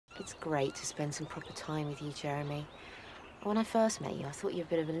It's great to spend some proper time with you, Jeremy. When I first met you, I thought you were a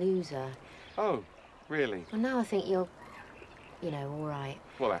bit of a loser. Oh, really? Well, now I think you're, all right.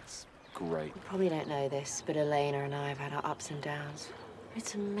 Well, that's great. You probably don't know this, but Elena and I have had our ups and downs.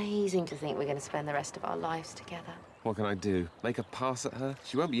 It's amazing to think we're going to spend the rest of our lives together. What can I do? Make a pass at her?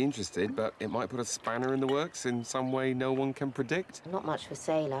 She won't be interested, but it might put a spanner in the works in some way no one can predict. I'm not much of a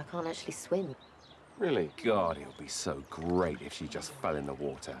sailor. I can't actually swim. Really? God, it would be so great if she just fell in the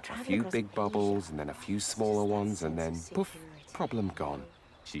water. A few big bubbles, and then a few smaller ones, and then, poof, problem gone.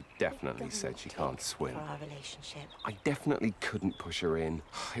 She definitely said she can't swim. For our relationship. I definitely couldn't push her in.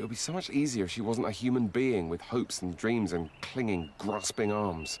 It would be so much easier if she wasn't a human being with hopes and dreams and clinging, grasping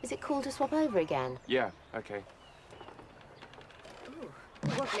arms. Is it cool to swap over again? Yeah, okay. Ooh,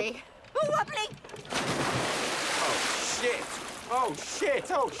 wobbly. Ooh, wobbly! Oh, shit! Oh,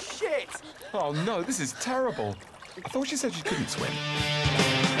 shit! Oh, shit! Oh, no, this is terrible. I thought she said she couldn't swim.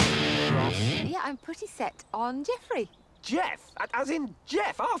 Yeah, I'm pretty set on Jeffrey. Jeff? As in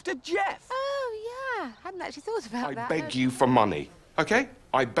Jeff, after Jeff? Oh, yeah. Hadn't actually thought about that. I beg you for money, okay?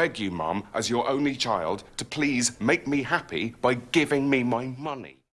 I beg you, Mum, as your only child, to please make me happy by giving me my money.